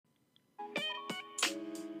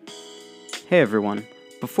Hey everyone,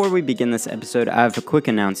 before we begin this episode, I have a quick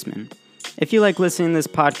announcement. If you like listening to this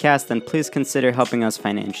podcast, then please consider helping us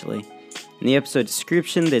financially. In the episode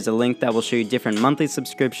description, there's a link that will show you different monthly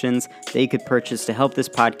subscriptions that you could purchase to help this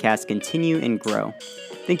podcast continue and grow.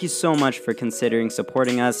 Thank you so much for considering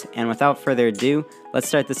supporting us, and without further ado, let's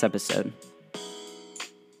start this episode.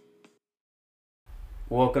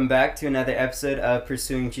 Welcome back to another episode of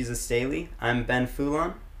Pursuing Jesus Daily. I'm Ben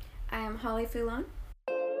Foulon. I am Holly Foulon.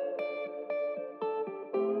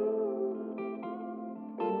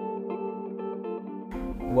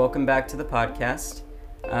 Welcome back to the podcast.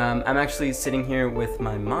 I'm actually sitting here with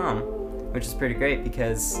my mom, which is pretty great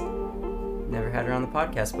because I've never had her on the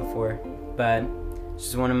podcast before, but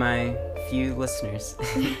she's one of my few listeners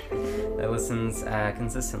that listens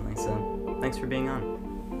consistently, so thanks for being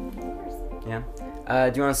on. Of course. Yeah.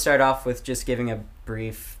 Do you want to start off with just giving a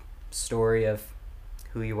brief story of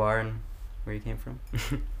who you are and where you came from?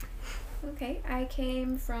 Okay, I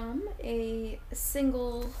came from a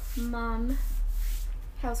single mom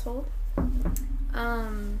household.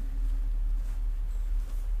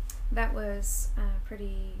 That was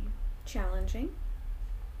pretty challenging.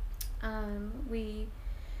 I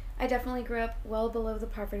definitely grew up well below the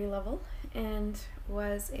poverty level and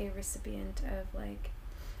was a recipient of like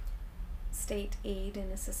state aid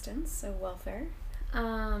and assistance, so welfare.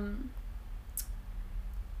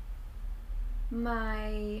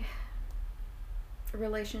 My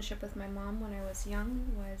relationship with my mom when I was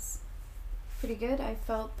young was pretty good. I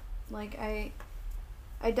felt like I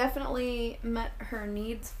definitely met her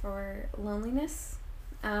needs for loneliness,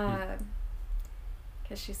 because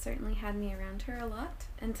she certainly had me around her a lot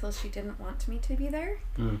until she didn't want me to be there.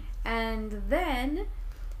 And then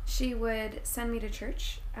she would send me to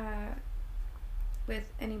church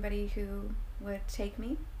with anybody who would take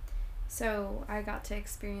me. So I got to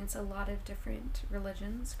experience a lot of different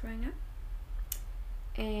religions growing up.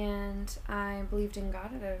 And I believed in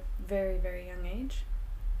God at a very, very young age.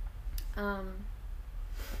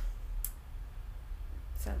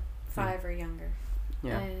 So 5 or younger.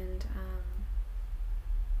 Yeah. And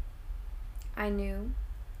I knew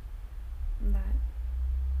that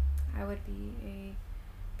I would be a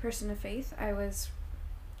person of faith. I was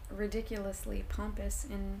ridiculously pompous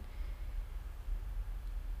in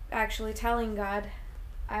actually telling God,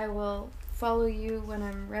 I will follow you when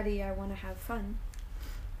I'm ready. I want to have fun.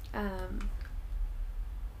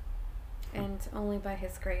 And only by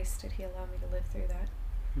His grace did He allow me to live through that,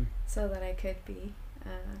 so that I could be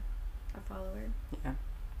a follower. Yeah.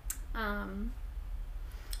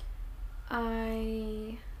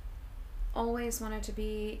 I always wanted to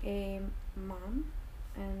be a mom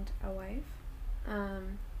and a wife.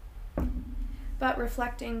 But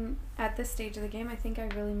reflecting at this stage of the game, I think I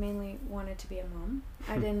really mainly wanted to be a mom.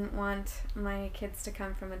 I didn't want my kids to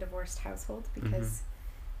come from a divorced household because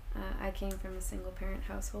I came from a single parent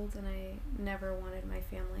household and I never wanted my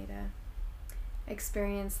family to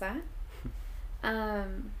experience that.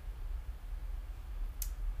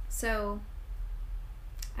 So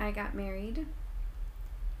I got married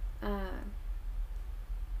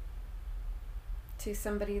to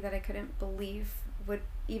somebody that I couldn't believe would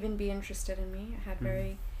even be interested in me. I had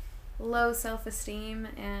very low self-esteem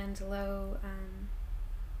and low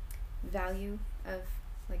value of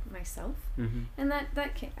like myself, and that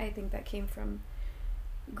I think that came from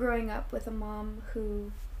growing up with a mom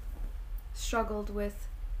who struggled with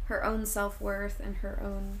her own self-worth and her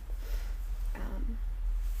own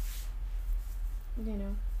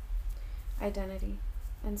identity,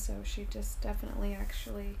 and so she just definitely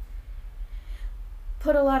actually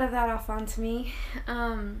put a lot of that off onto me,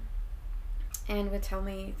 and would tell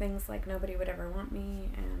me things like nobody would ever want me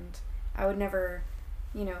and I would never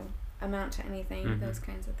amount to anything, those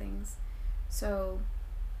kinds of things. So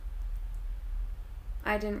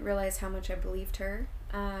I didn't realize how much I believed her,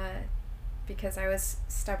 because I was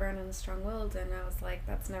stubborn and strong-willed, and I was like,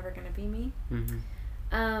 that's never going to be me.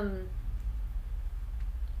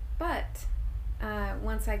 But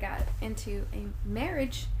once I got into a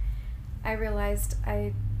marriage, I realized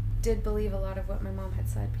I did believe a lot of what my mom had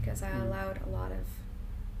said, because I allowed a lot of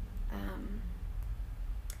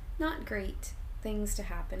not great things to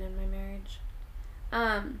happen in my marriage.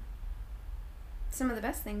 Some of the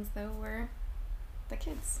best things, though, were the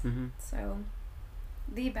kids. So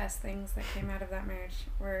the best things that came out of that marriage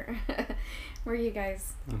were you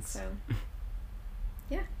guys. Thanks. So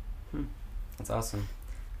yeah. That's awesome.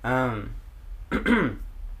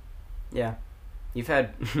 Yeah, you've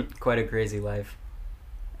had quite a crazy life.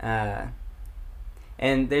 And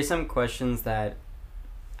there's some questions that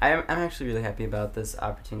I'm actually really happy about this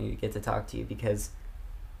opportunity to get to talk to you, because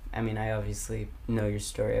I mean, I obviously know your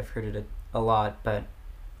story. I've heard it a lot, but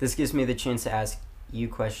this gives me the chance to ask you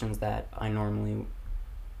questions that I normally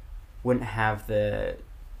wouldn't have the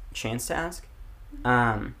chance to ask.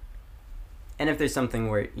 And if there's something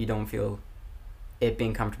where you don't feel it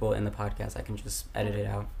being comfortable in the podcast, I can just edit it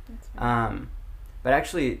out. That's fine. But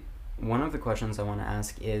actually, one of the questions I want to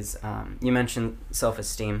ask is, you mentioned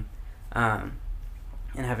self-esteem, and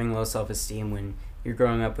having low self-esteem when you're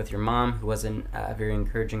growing up with your mom, who wasn't very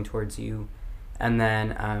encouraging towards you, and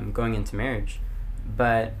then going into marriage.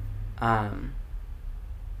 But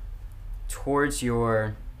towards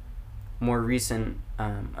your more recent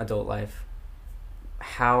adult life,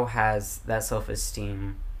 how has that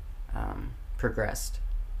self-esteem progressed?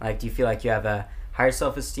 Like, do you feel like you have a higher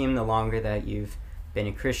self-esteem the longer that you've been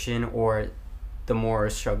a Christian, or the more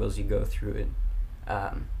struggles you go through it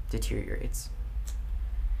deteriorates?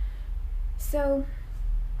 So,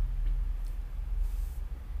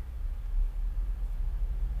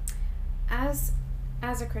 as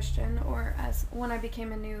a Christian, or as when I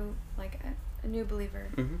became a new believer,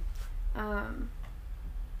 Mm-hmm. how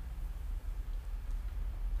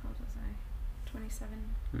old was I?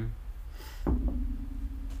 27.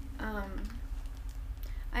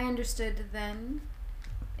 I understood then,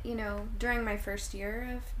 during my first year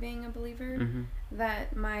of being a believer, Mm-hmm.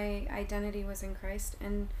 that my identity was in Christ,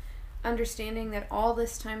 and understanding that all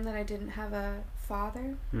this time that I didn't have a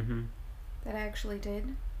father, Mm-hmm. that I actually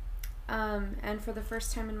did. And for the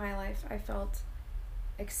first time in my life, I felt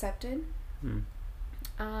accepted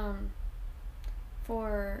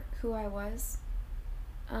for who I was.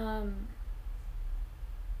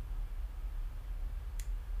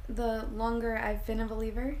 The longer I've been a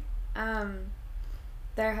believer,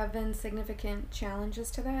 there have been significant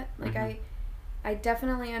challenges to that. Like, Mm-hmm. I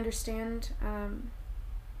definitely understand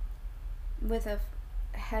with a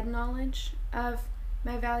head knowledge of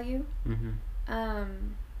my value. Mm-hmm.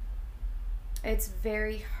 It's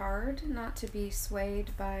very hard not to be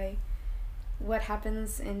swayed by what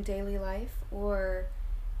happens in daily life or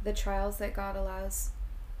the trials that God allows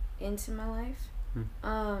into my life.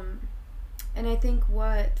 And I think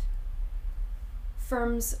what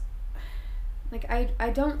firms, like, I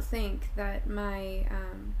don't think that my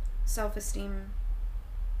self-esteem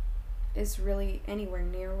is really anywhere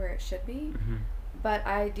near where it should be, Mm-hmm. but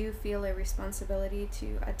I do feel a responsibility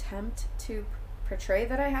to attempt to portray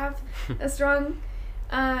that I have a strong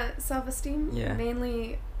self-esteem, Yeah.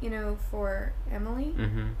 mainly, for Emily.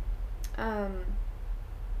 Mm-hmm.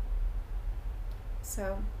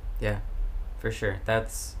 So Yeah, for sure.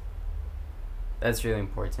 That's really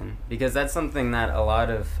important, because that's something that a lot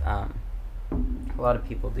of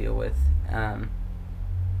people deal with,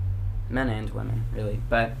 men and women, really.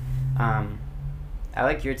 But I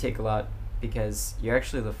like your take a lot, because you're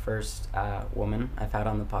actually the first woman I've had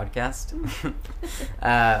on the podcast,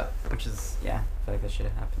 which is, I feel like that should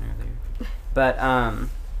have happened earlier. But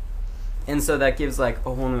and so that gives like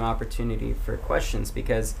a whole new opportunity for questions,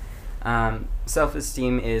 because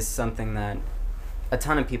self-esteem is something that a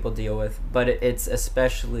ton of people deal with, but it's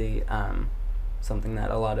especially something that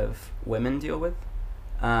a lot of women deal with,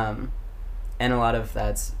 and a lot of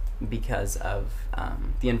that's because of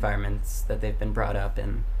the environments that they've been brought up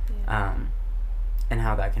in, and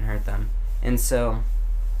how that can hurt them. And so,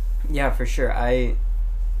 yeah, for sure, I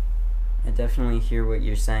definitely hear what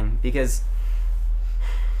you're saying, because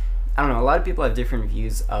I don't know, a lot of people have different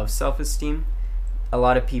views of self-esteem. A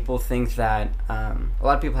lot of people think that a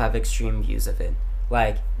lot of people have extreme views of it,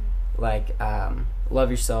 like love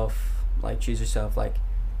yourself, like choose yourself, like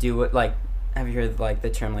do what, like, have you heard like the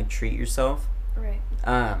term like treat yourself? right.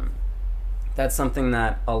 That's something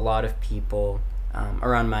that a lot of people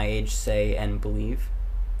around my age say and believe.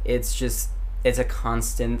 It's a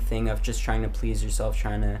constant thing of just trying to please yourself,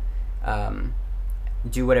 trying to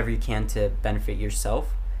do whatever you can to benefit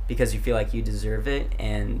yourself, because you feel like you deserve it,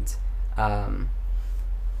 and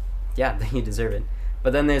you deserve it.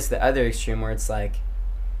 But then there's the other extreme, where it's like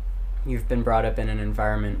you've been brought up in an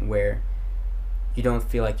environment where you don't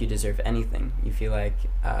feel like you deserve anything. You feel like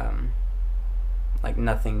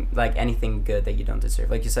nothing, like anything good that you don't deserve.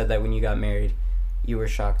 Like you said, that when you got married, you were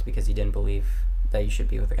shocked because you didn't believe that you should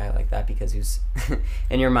be with a guy like that, because he was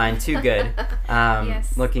in your mind too good.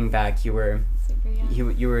 Yes. Looking back, you were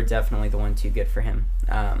you were definitely the one too good for him,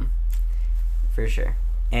 for sure.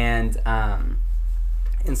 And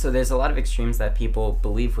so there's a lot of extremes that people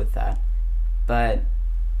believe with that, but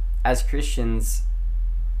as Christians,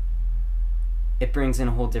 it brings in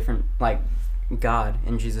a whole different, like, God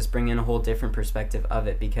and Jesus bring in a whole different perspective of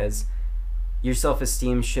it, because your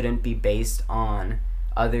self-esteem shouldn't be based on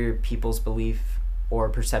other people's belief or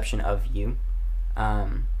perception of you.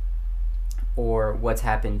 or what's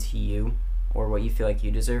happened to you or what you feel like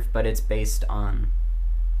you deserve, but it's based on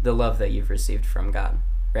the love that you've received from God,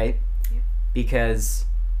 right? Yep. Because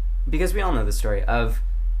we all know the story of,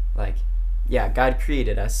 like, yeah, God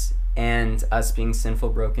created us, and us being sinful,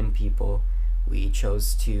 broken people, we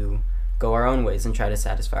chose to go our own ways and try to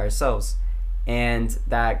satisfy ourselves. And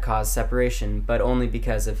that caused separation, but only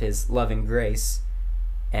because of his loving grace,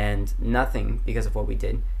 and nothing because of what we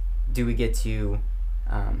did, do we get to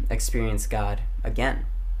experience God again.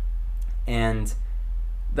 And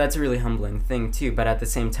that's a really humbling thing too, but at the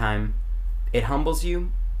same time, it humbles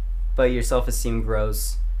you, but your self-esteem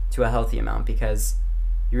grows to a healthy amount because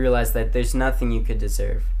you realize that there's nothing you could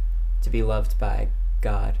deserve to be loved by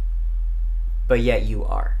God, but yet you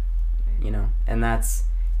are, you know? And that's,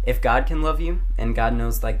 if God can love you, and God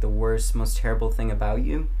knows, like, the worst, most terrible thing about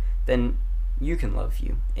you, then you can love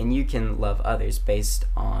you, and you can love others based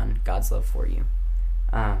on God's love for you.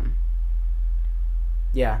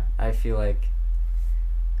 Yeah, I feel like,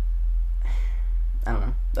 I don't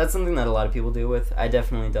know, that's something that a lot of people deal with. I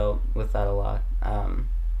definitely dealt with that a lot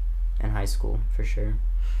in high school, for sure.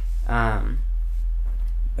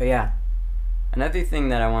 But yeah, another thing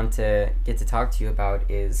that I want to get to talk to you about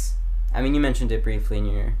is, I mean, you mentioned it briefly in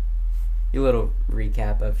your little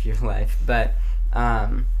recap of your life, but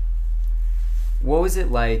what was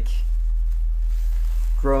it like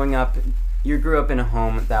growing up? You grew up in a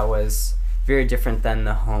home that was very different than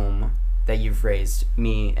the home that you've raised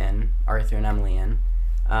me and Arthur and Emily in.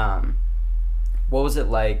 What was it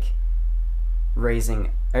like raising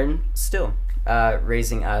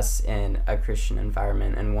us in a Christian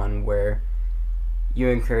environment, and one where you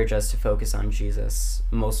encourage us to focus on Jesus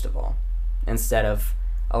most of all, instead of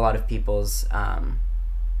a lot of people's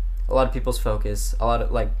focus,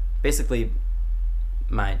 basically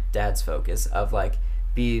my dad's focus of, like,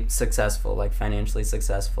 be successful, like financially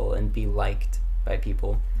successful, and be liked by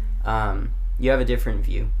people. You have a different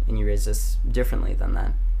view, and you raise us differently than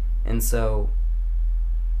that. And so,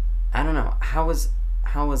 I don't know, how was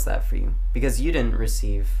that for you? Because you didn't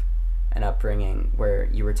receive an upbringing where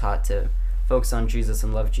you were taught to focus on Jesus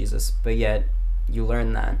and love Jesus, but yet you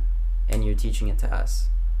learned that, and you're teaching it to us.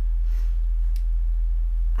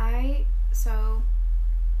 I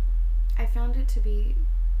found it to be,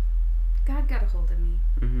 God got a hold of me.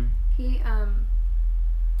 Mm-hmm. He,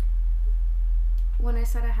 when I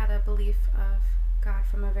said I had a belief of God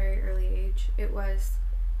from a very early age, it was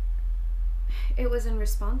in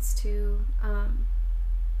response to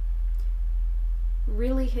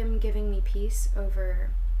really him giving me peace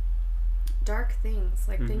over dark things,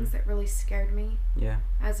 like things that really scared me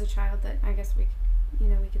as a child, that I guess we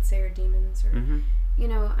could say are demons, or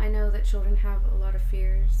I know that children have a lot of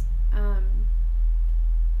fears,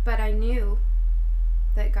 but I knew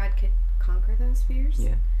that God could conquer those fears.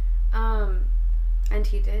 And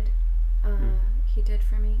he did. He did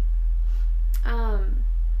for me.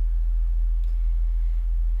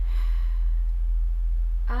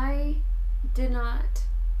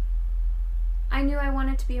 I knew I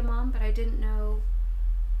wanted to be a mom, but I didn't know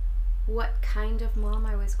what kind of mom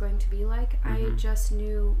I was going to be like. I just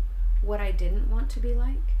knew what I didn't want to be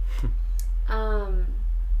like.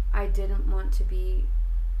 I didn't want to be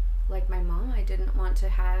like my mom. I didn't want to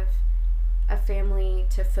have a family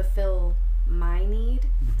to fulfill my need.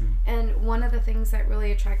 And one of the things that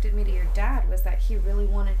really attracted me to your dad was that he really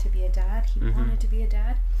wanted to be a dad. He wanted to be a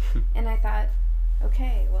dad. And I thought,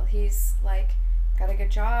 okay, well, he's, like, got a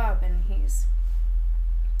good job, and he's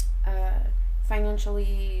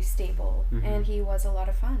financially stable, and he was a lot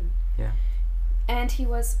of fun. And he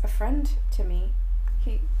was a friend to me.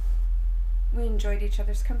 We enjoyed each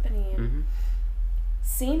other's company, and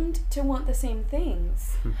seemed to want the same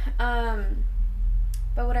things.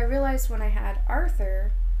 But what I realized when I had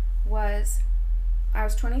Arthur was I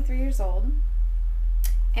was 23 years old,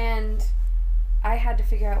 and I had to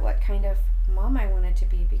figure out what kind of mom I wanted to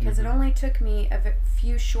be, because it only took me a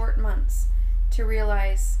few short months to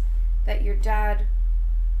realize that your dad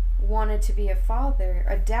wanted to be a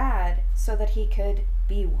dad, so that he could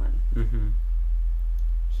be one.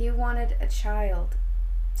 He wanted a child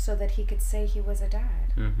so that he could say he was a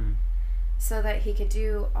dad. So that he could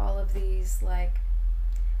do all of these, like,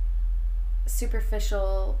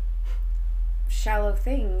 superficial, shallow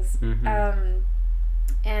things.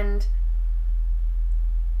 And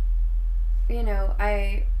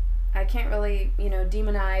I can't really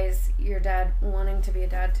demonize your dad wanting to be a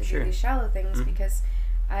dad to do these shallow things, because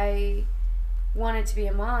I wanted to be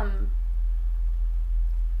a mom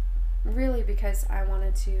really because I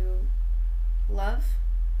wanted to love.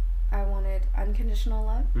 I wanted unconditional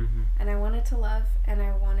love, and I wanted to love, and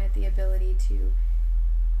I wanted the ability to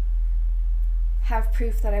have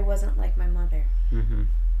proof that I wasn't like my mother. Mm-hmm.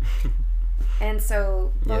 And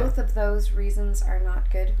so both of those reasons are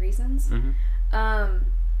not good reasons. Mm-hmm.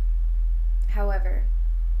 However,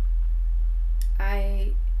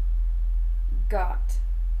 I got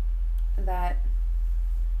that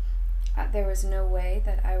there was no way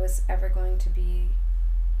that I was ever going to be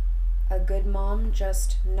a good mom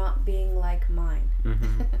just not being like mine.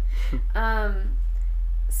 Mm-hmm.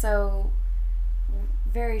 So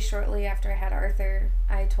very shortly after I had Arthur,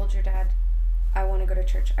 I told your dad, I want to go to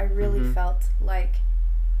church. I really Mm-hmm. felt like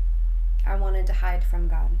I wanted to hide from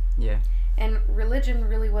God. Yeah. And religion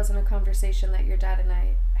really wasn't a conversation that your dad and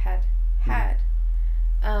I had had.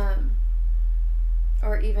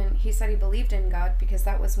 Or even, he said he believed in God because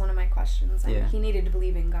that was one of my questions. And Yeah. he needed to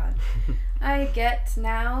believe in God. I get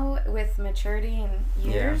now, with maturity and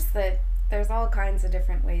years, that there's all kinds of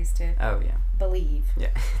different ways to Oh, yeah. believe. Yeah.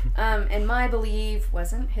 And my believe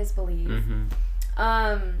wasn't his believe. Mm-hmm.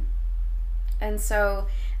 And so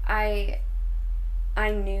I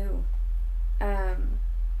knew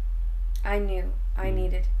I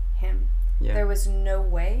needed him. Yeah. There was no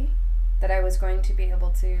way that I was going to be able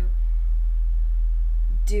to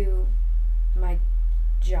do my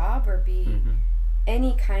job or be Mm-hmm.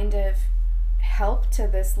 any kind of help to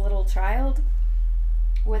this little child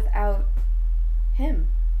without him.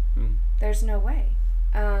 Mm. There's no way.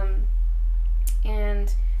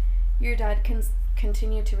 And your dad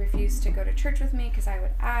continued to refuse to go to church with me because I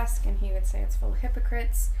would ask and he would say it's full of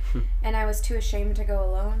hypocrites. And I was too ashamed to go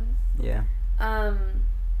alone. Yeah.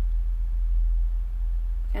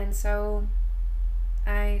 And so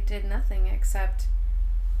I did nothing except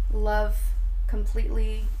love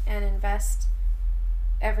completely and invest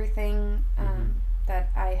everything that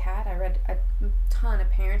I had. I read a ton of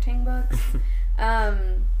parenting books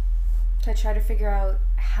to try to figure out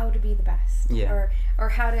how to be the best. Yeah. Or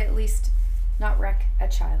how to at least not wreck a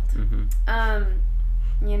child.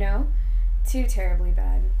 Mm-hmm. You know? Too terribly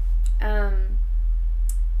bad. And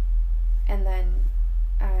then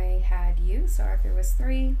I had you, so Arthur was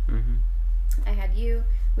 3. Mm-hmm. I had you.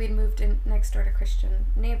 We'd moved in next door to Christian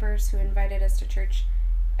neighbors who invited us to church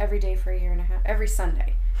every day for a year and a half, every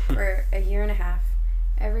Sunday for a year and a half,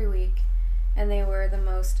 every week. And they were the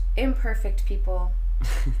most imperfect people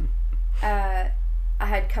I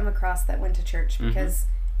had come across that went to church, because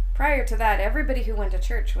prior to that, everybody who went to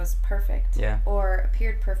church was perfect. Yeah. Or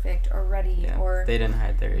appeared perfect or ready or they didn't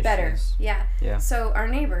hide their issues. better. Yeah. Yeah. So our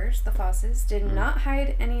neighbors, the Fosses, did not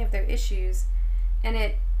hide any of their issues, and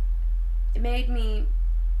it made me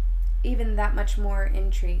even that much more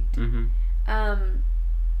intrigued. Mm-hmm.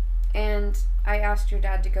 And I asked your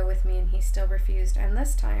dad to go with me, and he still refused. And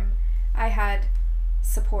this time, I had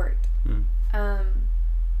support.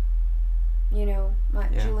 You know,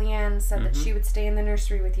 Julianne said that she would stay in the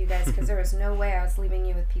nursery with you guys because there was no way I was leaving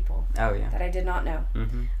you with people that I did not know.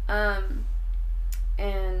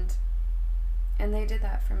 And they did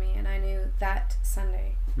that for me, and I knew that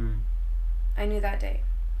Sunday, I knew that day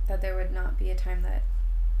that there would not be a time that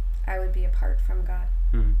I would be apart from God.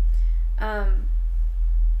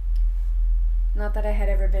 Not that I had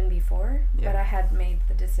ever been before, but I had made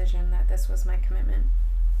the decision that this was my commitment.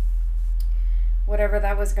 Whatever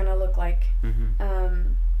that was going to look like.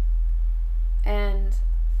 And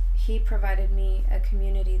he provided me a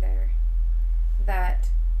community there that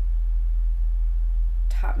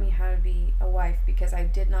taught me how to be a wife, because I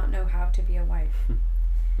did not know how to be a wife.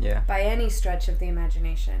 By any stretch of the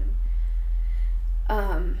imagination.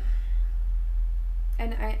 And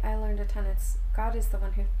I learned a ton. God is the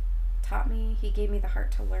one who taught me. He gave me the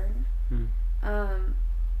heart to learn.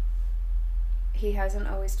 He hasn't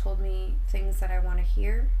always told me things that I want to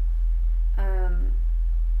hear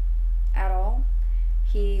at all.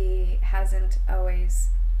 He hasn't always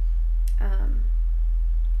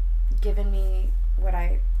given me what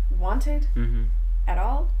I wanted at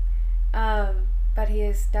all. But he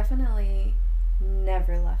has definitely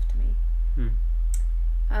never left me.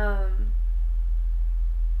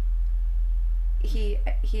 He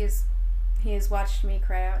has watched me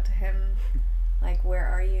cry out to him, like, where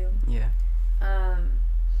are you?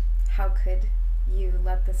 How could you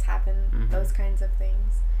let this happen? Those kinds of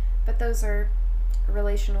things. But those are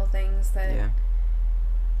relational things that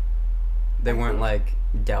they weren't like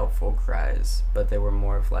doubtful cries, but they were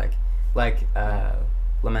more of like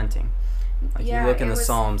lamenting. Like you look in the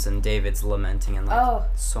Psalms and David's lamenting, and like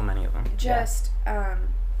so many of them. Just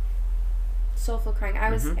soulful crying. I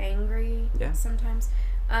was angry sometimes.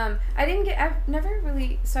 I've never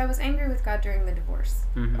really, so I was angry with God during the divorce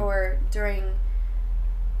or during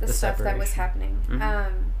the stuff that was happening.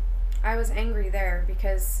 I was angry there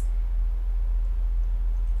because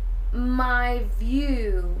my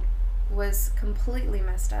view was completely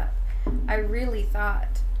messed up. I really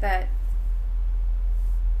thought that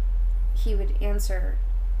he would answer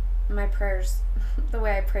my prayers the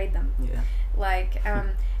way I prayed them. Yeah. Like,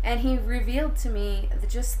 and he revealed to me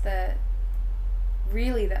just the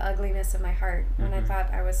ugliness of my heart when I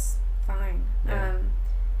thought I was fine. Yeah.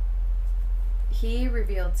 He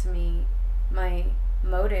revealed to me my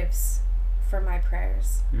motives for my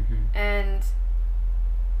prayers. And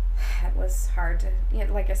it was hard to,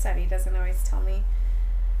 like I said, he doesn't always tell me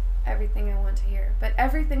everything I want to hear, but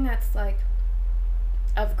everything that's like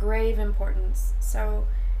of grave importance. So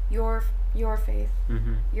your faith,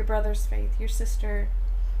 your brother's faith, your sister,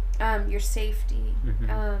 your safety,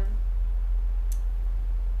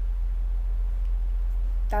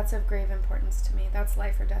 that's of grave importance to me. That's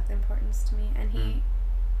life or death importance to me. And he,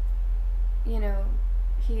 he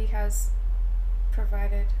has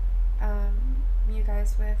provided you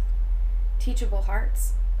guys with teachable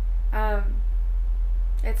hearts.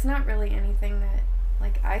 It's not really anything that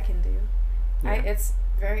like I can do. Yeah. It's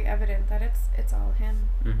very evident that it's all him.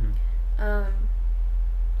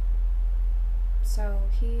 So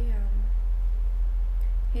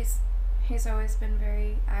he's always been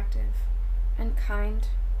very active and kind.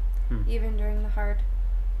 Even during the hard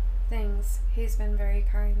things, he's been very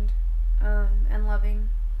kind and loving.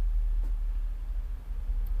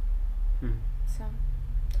 So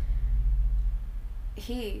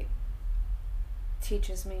he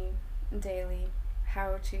teaches me daily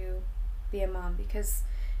how to be a mom, because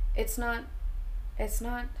it's not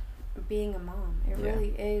being a mom. It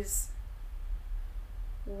really is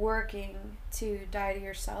working to die to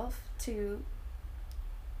yourself, to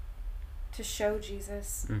show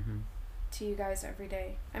Jesus to you guys every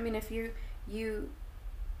day. I mean, if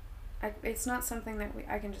it's not something that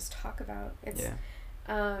I can just talk about. It's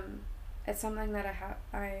it's something that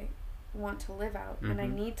I want to live out, and I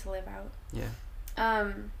need to live out.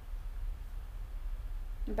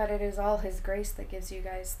 But it is all his grace that gives you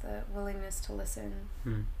guys the willingness to listen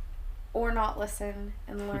or not listen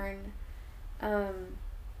and learn.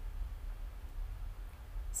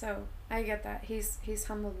 So I get that. He's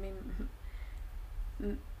humbled me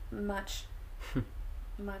much.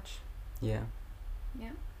 Much. Yeah.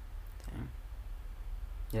 Yeah. Dang.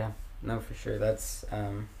 Yeah. No, for sure. That's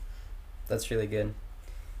really good.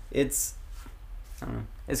 It's, I don't know.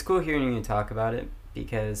 It's cool hearing you talk about it,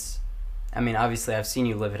 because, I mean, obviously I've seen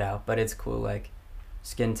you live it out, but it's cool, like,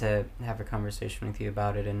 just getting to have a conversation with you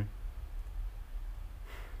about it, and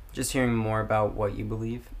just hearing more about what you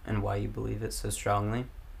believe and why you believe it so strongly.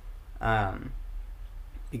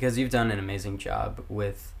 Because you've done an amazing job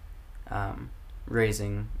with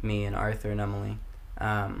raising me and Arthur and Emily.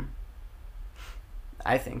 I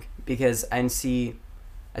think, because I see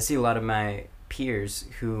a lot of my peers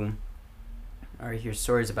who hear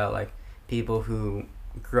stories about like people who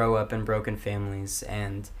grow up in broken families,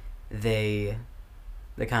 and they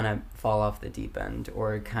kind of fall off the deep end,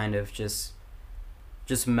 or kind of just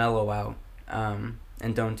mellow out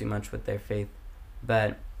and don't do much with their faith.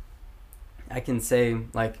 But I can say,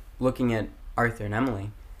 like, looking at Arthur and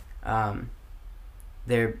Emily,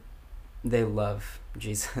 they love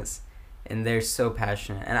Jesus, and they're so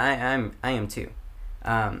passionate, and I am too.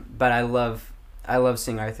 But I love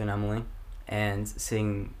seeing Arthur and Emily and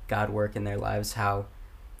seeing God work in their lives. How,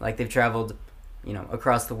 like, they've traveled,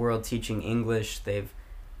 across the world teaching English. They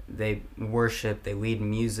worship, they lead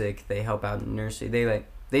music, they help out in nursery.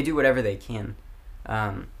 They do whatever they can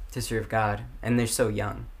to serve God, and they're so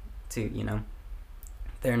young too.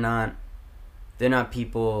 They're not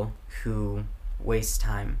people who waste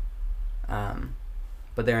time,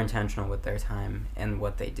 but they're intentional with their time and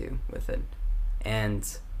what they do with it.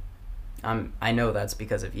 And I know that's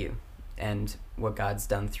because of you and what God's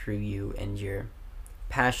done through you and your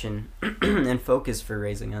passion and focus for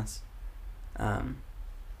raising us. I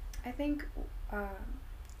think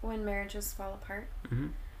when marriages fall apart,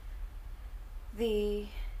 the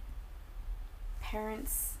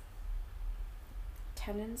parents'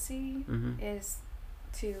 tendency is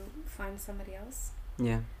to find somebody else.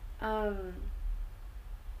 Yeah.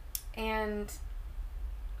 And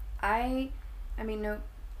I mean, no,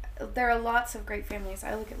 there are lots of great families.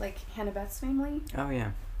 I look at, like, Hannah Beth's family. Oh,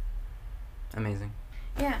 yeah. Amazing.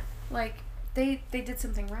 Yeah, like, they did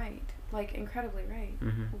something right, like, incredibly right,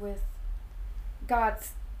 with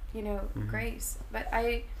God's, grace. But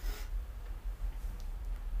I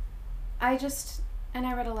just, and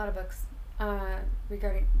I read a lot of books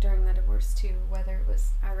during the divorce too, whether it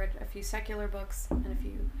was, I read a few secular books and a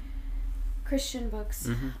few Christian books.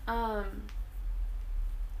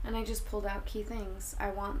 And I just pulled out key things. I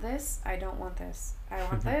want this. I don't want this. I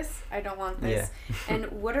want this. I don't want this. Yeah.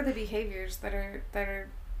 And what are the behaviors that are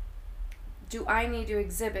do I need to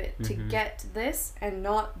exhibit to get this and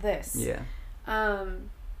not this? Yeah.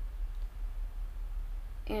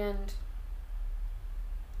 And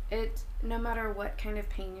it, no matter what kind of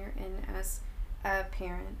pain you're in as a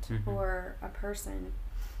parent or a person,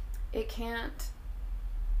 you can't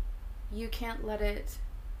let it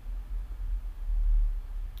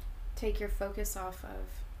take your focus off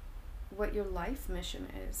of what your life mission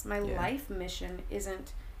is. My life mission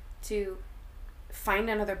isn't to find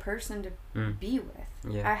another person to be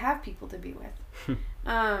with. Yeah. I have people to be with.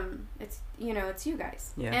 It's you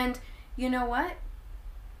guys. Yeah. And you know what?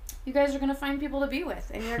 You guys are going to find people to be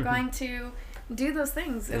with, and you're going to do those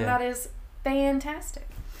things, and that is fantastic.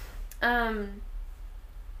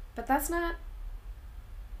 But that's not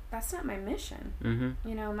my mission.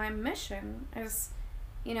 My mission is,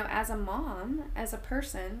 as a mom, as a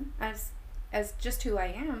person, as just who I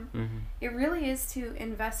am, it really is to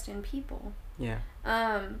invest in people. Yeah.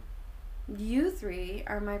 You three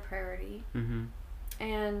are my priority.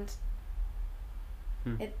 And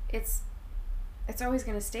it's always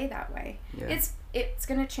going to stay that way. Yeah. It's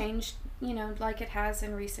going to change, like it has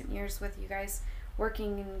in recent years with you guys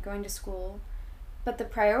working and going to school, but the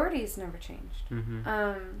priorities never changed.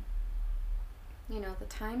 The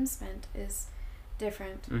time spent is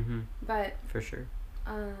different, but for sure,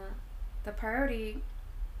 the priority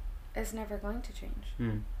is never going to change.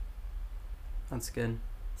 That's good.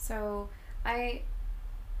 So I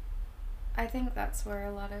think that's where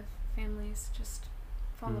a lot of families just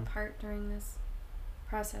fall apart during this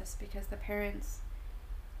process, because the parents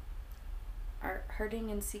are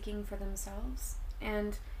hurting and seeking for themselves,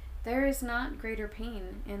 and there is not greater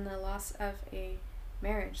pain in the loss of a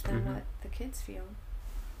marriage than what the kids feel.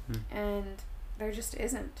 And there just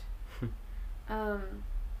isn't.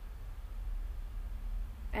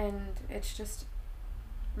 And it's just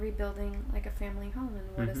rebuilding like a family home,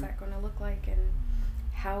 and what is that going to look like, and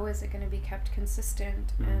how is it going to be kept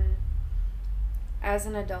consistent. And as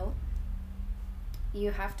an adult,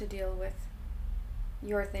 you have to deal with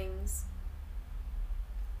your things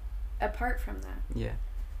apart from that. Yeah.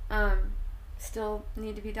 Still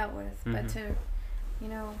need to be dealt with, but to, I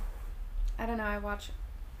don't know, I watch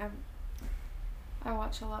a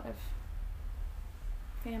lot of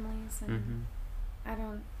families, and I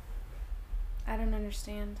don't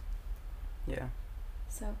understand. Yeah.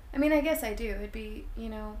 So, I mean, I guess I do. It'd be,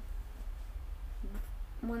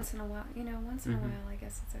 once in a while, I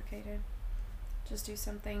guess it's okay to just do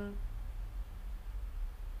something.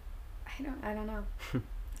 I don't know.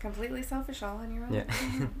 Completely selfish, all on your own. Yeah.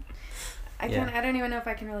 I don't even know if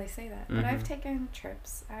I can really say that. But I've taken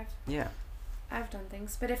trips. I've done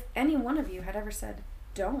things. But if any one of you had ever said,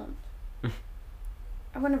 don't,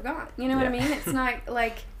 I wouldn't have gone. You know what I mean? It's not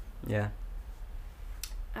like... Yeah.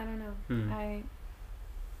 I don't know.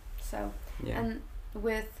 And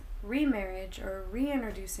with remarriage or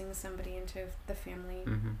reintroducing somebody into the family,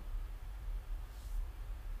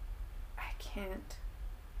 I can't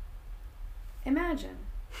imagine.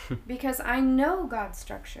 Because I know God's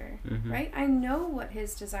structure, right? I know what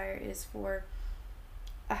his desire is for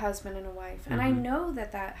a husband and a wife. And I know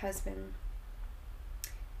that husband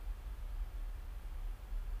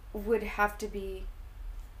would have to be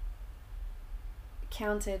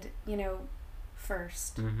counted,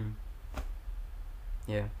 first.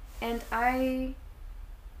 Yeah. And I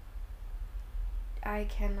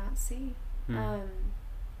cannot see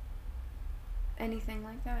anything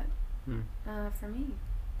like that for me.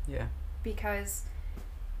 Yeah. Because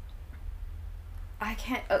I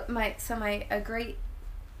can't. A great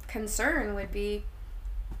concern would be,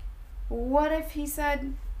 what if he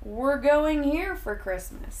said, we're going here for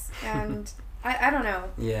Christmas? And I don't know.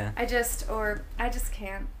 Yeah. I just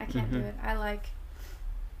can't. I can't do it. I like.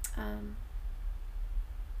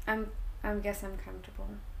 I guess I'm comfortable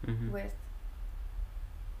with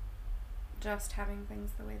just having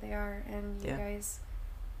things the way they are, and you guys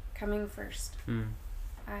coming first.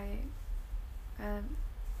 I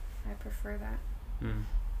prefer that.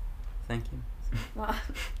 Thank you. Well,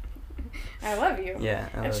 I love you. Yeah,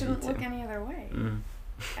 it shouldn't look any other way.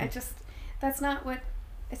 It just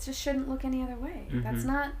shouldn't look any other way. That's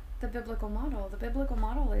not the biblical model. The biblical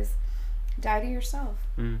model is die to yourself.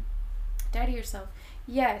 Die to yourself.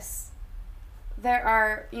 Yes, there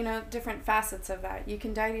are, different facets of that. You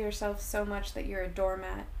can die to yourself so much that you're a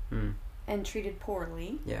doormat and treated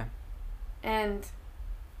poorly. Yeah. And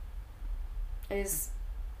is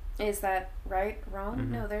Is that right, wrong?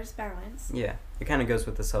 Mm-hmm. No, there's balance. Yeah, it kind of goes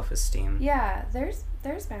with the self-esteem. Yeah, there's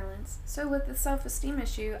balance. So with the self-esteem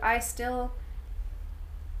issue, I still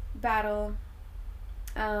battle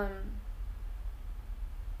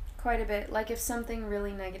quite a bit. Like if something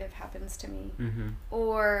really negative happens to me, Mm-hmm.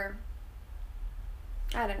 or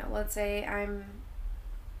I don't know, let's say I'm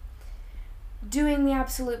doing the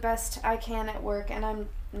absolute best I can at work and I'm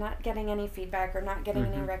not getting any feedback or not getting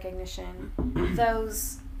any Mm-hmm. recognition.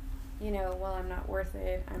 Those, well, I'm not worth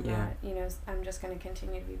it. I'm Yeah. not, I'm just going to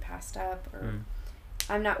continue to be passed up, or Mm.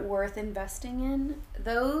 I'm not worth investing in.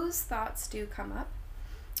 Those thoughts do come up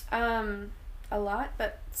a lot,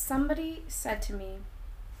 but somebody said to me,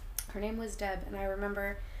 her name was Deb, and I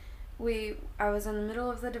remember I was in the middle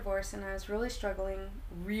of the divorce and I was really struggling,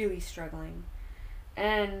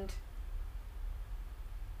 and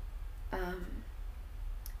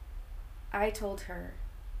I told her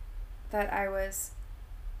that I was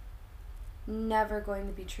never going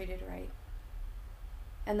to be treated right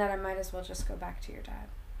and that I might as well just go back to your dad.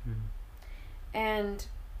 Mm. And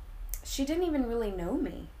she didn't even really know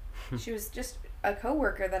me. She was just a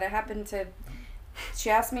coworker that I happened to. She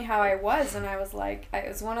asked me how I was, and I was like, it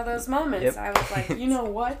was one of those moments. Yep. I was like, you know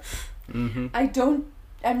what? Mm-hmm.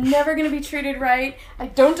 I'm never going to be treated right. I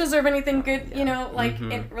don't deserve anything good, Yeah.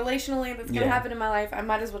 relationally that's going to happen in my life. I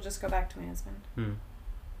might as well just go back to my husband. Mm.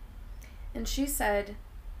 And she said,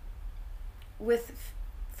 with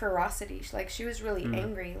ferocity, like she was really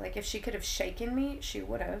angry. Like if she could have shaken me, she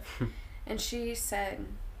would have. And she said,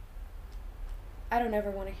 I don't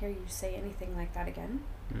ever want to hear you say anything like that again.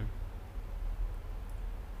 Mm.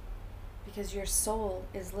 Because your soul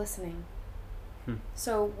is listening. Hmm.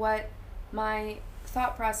 So what my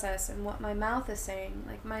thought process and what my mouth is saying,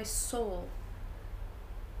 like my soul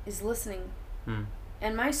is listening. Mm.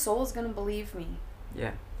 And my soul is going to believe me.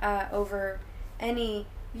 Yeah. Over any,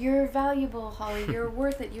 you're valuable, Holly, you're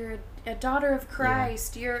worth it, you're a daughter of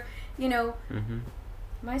Christ, you're, Mm-hmm.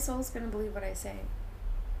 my soul's going to believe what I say.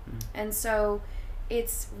 Mm. And so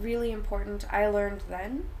it's really important, I learned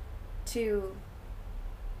then, to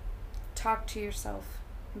talk to yourself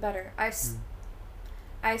better. I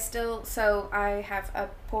still, so I have a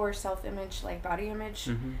poor self-image, like body image.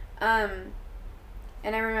 Mm-hmm.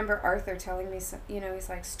 And I remember Arthur telling me, he's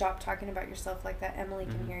like, stop talking about yourself like that. Emily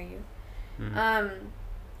can hear you. Mm-hmm.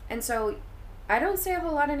 And so I don't say a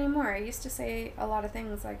whole lot anymore. I used to say a lot of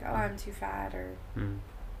things like, oh, I'm too fat, or,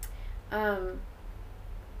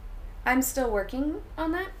 I'm still working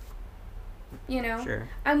on that, Sure.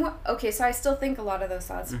 Okay, so I still think a lot of those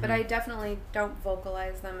thoughts, but I definitely don't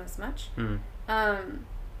vocalize them as much. Mm.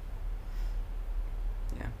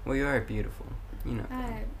 Yeah. Well, you are beautiful. You know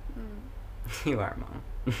that. You are, Mom.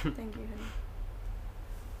 Thank you, honey.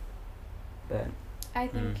 But I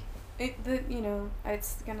think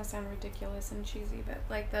it's gonna sound ridiculous and cheesy, but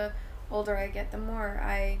like the older I get, the more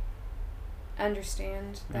I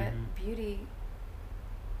understand that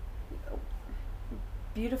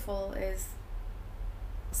beautiful is,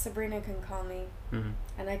 Sabrina can call me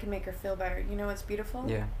and I can make her feel better. You know what's beautiful?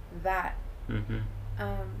 Yeah. That. Mm-hmm.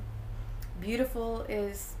 Beautiful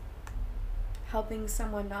is helping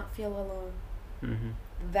someone not feel alone. Mm-hmm.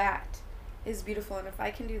 That is beautiful, and if I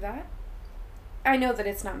can do that, I know that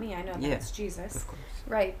it's not me. I know that it's Jesus. Of course.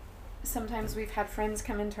 Right. Sometimes we've had friends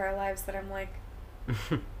come into our lives that I'm like,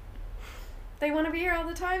 they want to be here all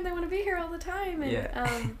the time. They want to be here all the time.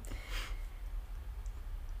 And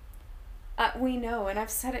we know, and I've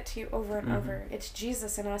said it to you over and over. It's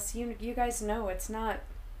Jesus in us. You guys know it's not.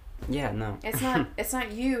 Yeah. No. It's not. It's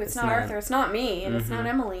not you. It's not Arthur. It's not me, and it's not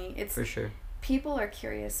Emily. It's for sure. People are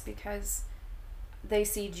curious because they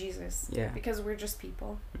see Jesus. Yeah. Because we're just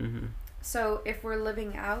people. Mm-hmm. So if we're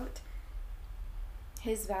living out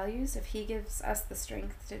his values, if he gives us the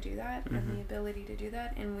strength to do that and the ability to do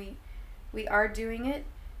that, and we are doing it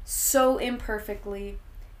so imperfectly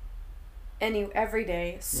every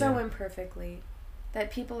day, so imperfectly,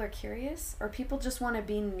 that people are curious, or people just want to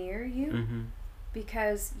be near you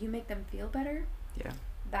because you make them feel better. Yeah.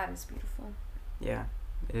 That is beautiful. Yeah.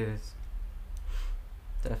 It is.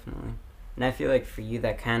 Definitely. And I feel like for you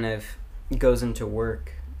that kind of goes into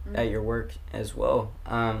work, at your work as well.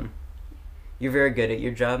 You're very good at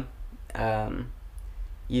your job.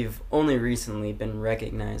 You've only recently been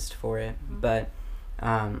recognized for it, but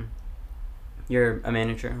you're a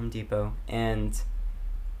manager at Home Depot, and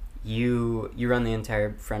you run the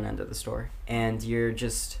entire front end of the store, and you're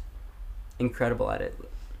just incredible at it.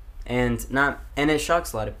 And it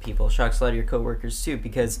shocks a lot of people, shocks a lot of your coworkers too,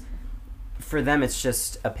 because for them it's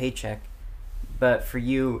just a paycheck, but for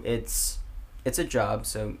you it's a job,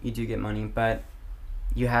 so you do get money, but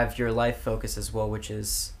you have your life focus as well, which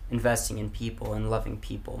is investing in people and loving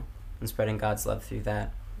people and spreading God's love through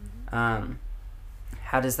that.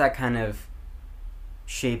 How does that kind of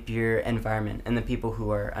shape your environment and the people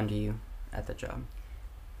who are under you at the job?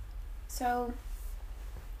 So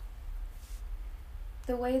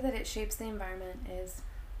the way that it shapes the environment is,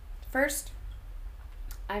 first,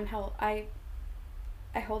 I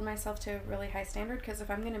hold myself to a really high standard, because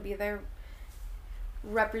if I'm going to be there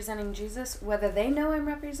representing Jesus, whether they know I'm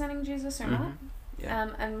representing Jesus or not,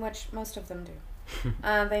 and which most of them do,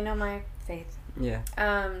 they know my faith. Yeah.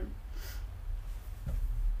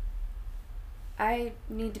 I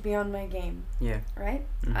need to be on my game. Yeah. Right?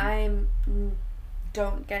 Mm-hmm. I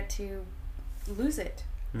don't get to lose it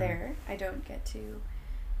there. I don't get to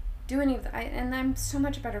do any of that. And I'm so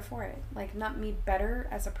much better for it. Like, not me better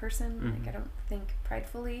as a person. Like, I don't think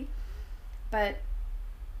pridefully. But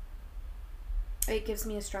it gives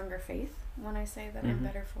me a stronger faith when I say that I'm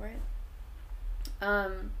better for it.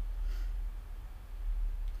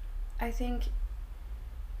 I think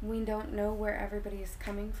we don't know where everybody is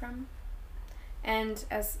coming from. And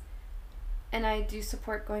I do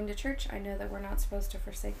support going to church. I know that we're not supposed to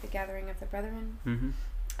forsake the gathering of the brethren.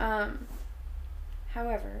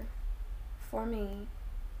 However, for me,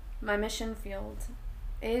 my mission field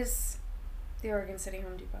is the Oregon City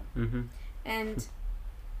Home Depot. And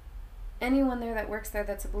anyone there that works there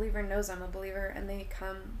that's a believer knows I'm a believer, and they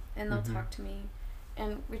come and they'll talk to me,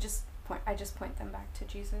 and I just point them back to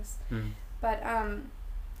Jesus. But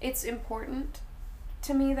it's important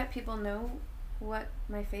to me that people know what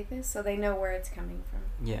my faith is, so they know where it's coming from.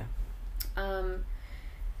 Yeah.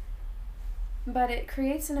 But it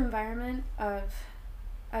creates an environment of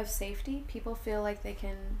safety. People feel like they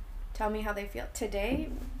can tell me how they feel. Today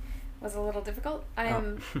was a little difficult.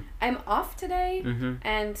 I'm off today,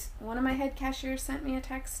 and one of my head cashiers sent me a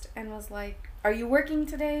text and was like, "Are you working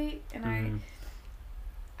today?" And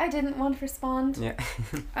I didn't want to respond. Yeah.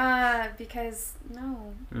 Because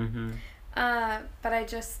no. But I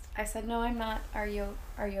said, "No, I'm not. Are you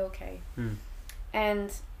okay?"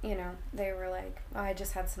 And they were like, "Oh, I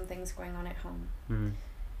just had some things going on at home."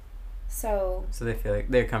 So they feel like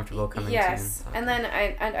they're comfortable coming to you. Yes. And then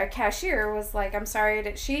our cashier was like, "I'm sorry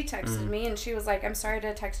that she texted me," and she was like, "I'm sorry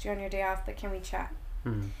to text you on your day off, but can we chat?"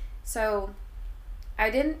 So I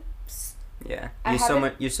didn't. Yeah.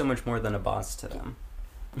 You're so much more than a boss to them.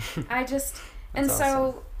 I just and awesome.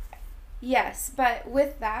 So yes, but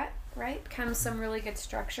with that, right, comes some really good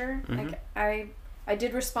structure. Like I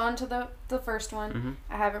did respond to the first one.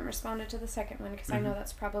 I haven't responded to the second one because I know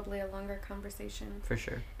that's probably a longer conversation. For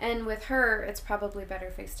sure. And with her, it's probably better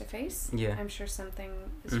face to face. Yeah. I'm sure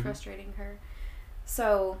something is frustrating her.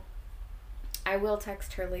 So I will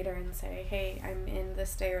text her later and say, "Hey, I'm in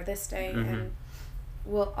this day or this day, and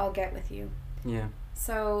I'll get with you." Yeah.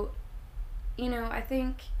 So, I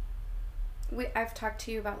think I've talked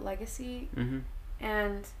to you about legacy,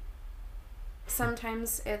 and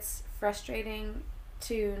sometimes it's frustrating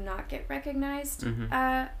to not get recognized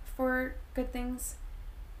for good things,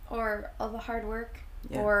 or all the hard work,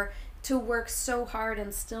 or to work so hard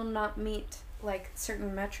and still not meet like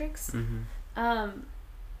certain metrics.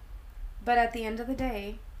 But at the end of the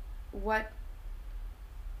day, what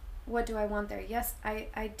do I want there? Yes,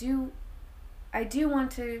 I do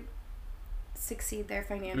want to succeed there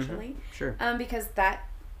financially. Sure. Because that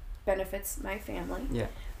benefits my family. Yeah.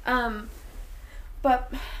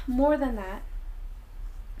 But more than that,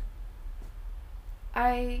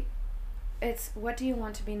 it's what do you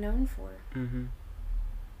want to be known for?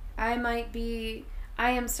 I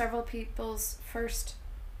am several people's first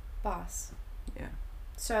boss. Yeah.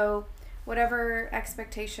 So whatever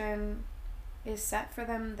expectation is set for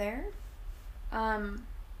them there,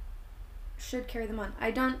 should carry them on.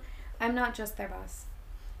 I'm not just their boss.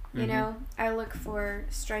 I look for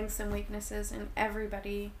strengths and weaknesses in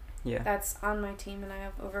everybody that's on my team, and I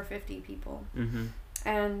have over 50 people.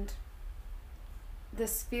 And the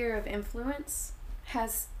sphere of influence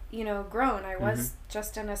has, grown. I was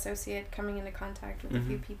just an associate coming into contact with a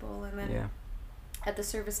few people, and then at the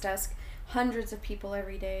service desk, hundreds of people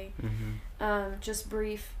every day, just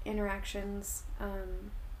brief interactions.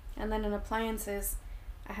 And then in appliances,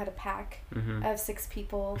 I had a pack of 6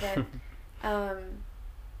 people that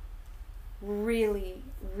really,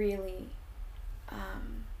 really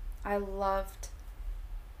I loved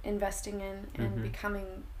investing in and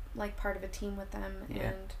becoming like part of a team with them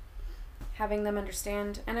and having them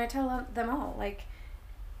understand. And I tell them all, like,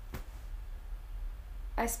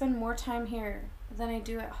 I spend more time here than I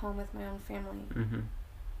do at home with my own family.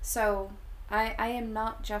 So I am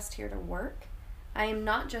not just here to work. I am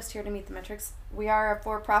not just here to meet the metrics. We are a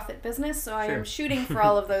for-profit business, so I Sure. am shooting for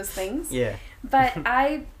all of those things. Yeah. But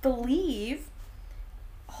I believe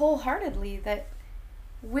wholeheartedly that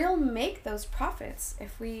we'll make those profits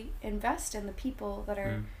if we invest in the people that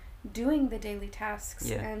are doing the daily tasks.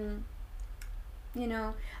 Yeah. And, you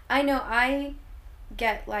know I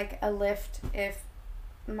get like a lift if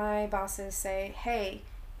my bosses say, hey,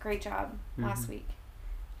 great job last week.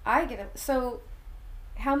 I get it. So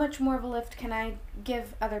how much more of a lift can I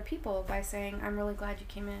give other people by saying, I'm really glad you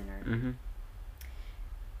came in, or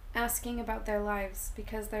asking about their lives,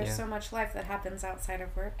 because there's so much life that happens outside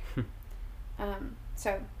of work.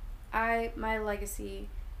 So my legacy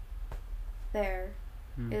there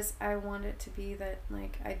is I want it to be that,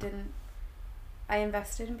 like, I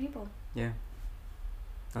invested in people. Yeah.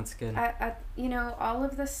 That's good. All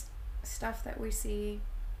of this stuff that we see,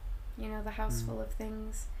 the house full of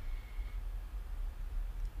things,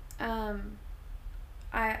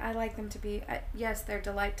 I like them to be, yes, they're a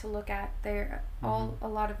delight to look at. They're a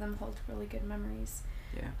lot of them hold really good memories.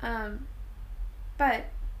 Yeah. But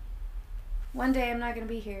one day I'm not going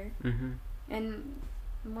to be here. And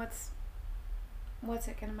what's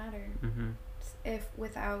it going to matter if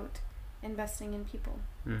without investing in people?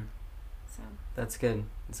 So that's good.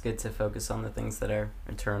 It's good to focus on the things that are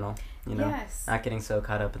eternal, Yes. Not getting so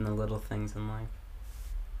caught up in the little things in life.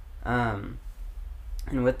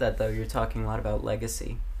 And with that, though, you're talking a lot about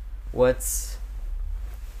legacy. What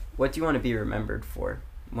do you want to be remembered for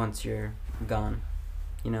once you're gone?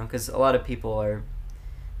 Because a lot of people are,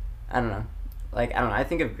 I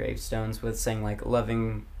think of gravestones with saying, like,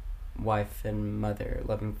 loving wife and mother,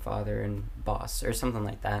 loving father and boss, or something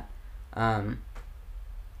like that,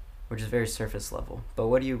 which is very surface level. But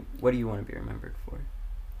what do you want to be remembered for?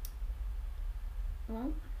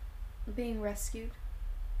 Well, being rescued.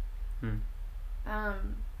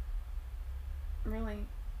 Really,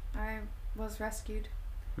 I was rescued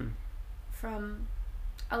from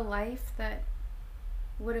a life that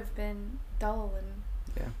would have been dull and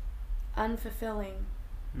unfulfilling,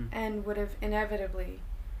 and would have inevitably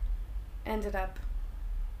ended up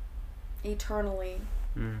eternally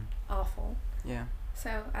awful. Yeah.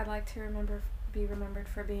 So I'd like to be remembered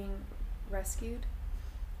for being rescued,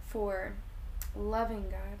 for loving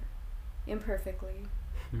God imperfectly,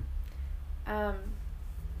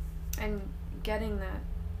 and getting that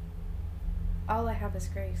all I have is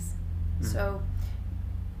grace. So,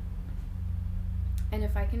 and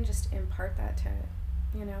if I can just impart that to,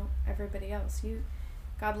 everybody else,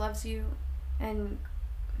 God loves you, and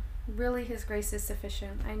really His grace is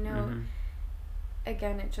sufficient. I know,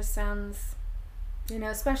 again, it just sounds,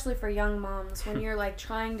 especially for young moms, when you're like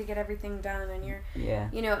trying to get everything done and you're,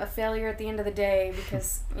 a failure at the end of the day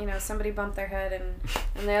because, somebody bumped their head and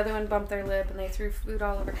the other one bumped their lip and they threw food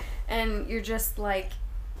all over, and you're just like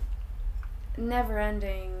never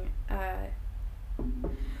ending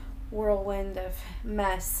whirlwind of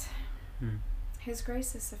mess. His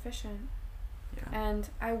grace is sufficient. And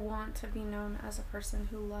I want to be known as a person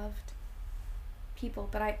who loved people,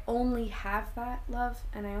 but I only have that love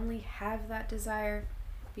and I only have that desire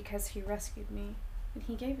because He rescued me and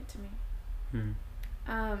He gave it to me.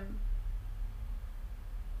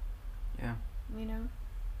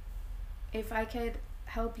 If I could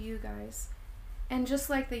help you guys, and just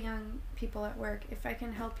like the young people at work, if I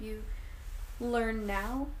can help you learn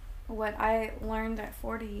now what I learned at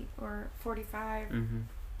 40 or 45,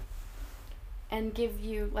 and give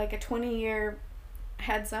you like a 20-year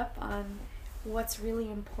heads up on what's really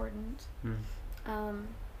important,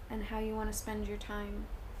 and how you want to spend your time,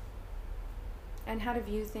 and how to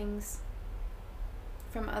view things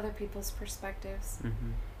from other people's perspectives.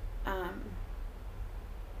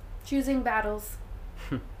 Choosing battles.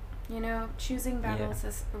 Choosing battles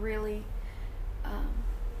is really,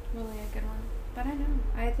 really a good one. But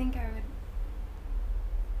I think I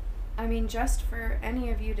would, just for any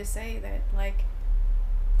of you to say that, like,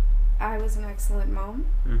 I was an excellent mom,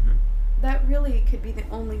 that really could be the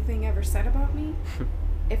only thing ever said about me.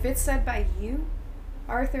 If it's said by you,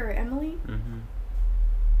 Arthur or Emily,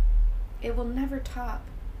 it will never top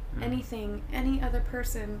anything any other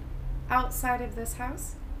person outside of this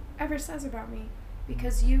house ever says about me,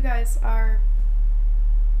 because you guys are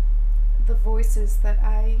the voices that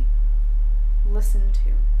I listen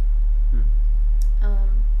to.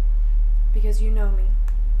 Because you know me.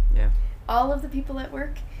 Yeah. All of the people at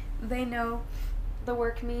work, they know the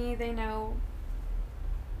work me, they know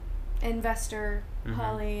investor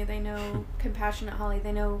Holly, they know compassionate Holly,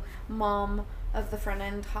 they know mom of the front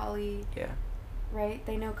end Holly. Yeah. Right?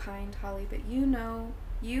 They know kind Holly, but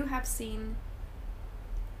you have seen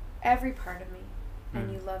every part of me,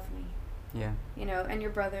 and you love me. Yeah. You know, and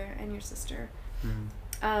your brother and your sister.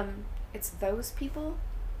 It's those people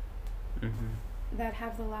that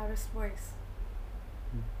have the loudest voice.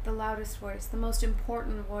 The loudest voice, the most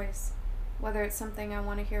important voice, whether it's something I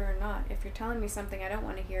want to hear or not. If you're telling me something I don't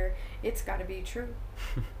want to hear, it's got to be true.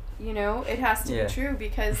 You know, it has to be true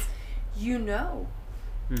because you know.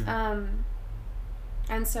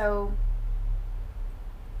 And so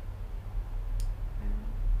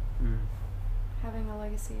having a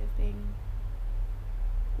legacy of being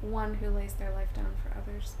one who lays their life down for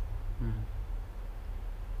others.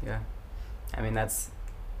 Yeah. I mean, that's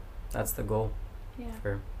the goal. Yeah.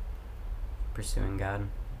 For pursuing God.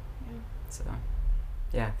 Yeah. So,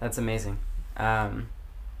 yeah, that's amazing. Thank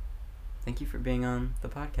you for being on the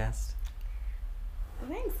podcast.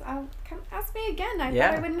 Thanks. Come ask me again. I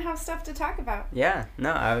thought I wouldn't have stuff to talk about. Yeah.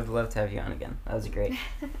 No, I would love to have you on again. That was great.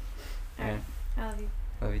 All right. I love you.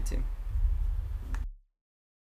 Love you too.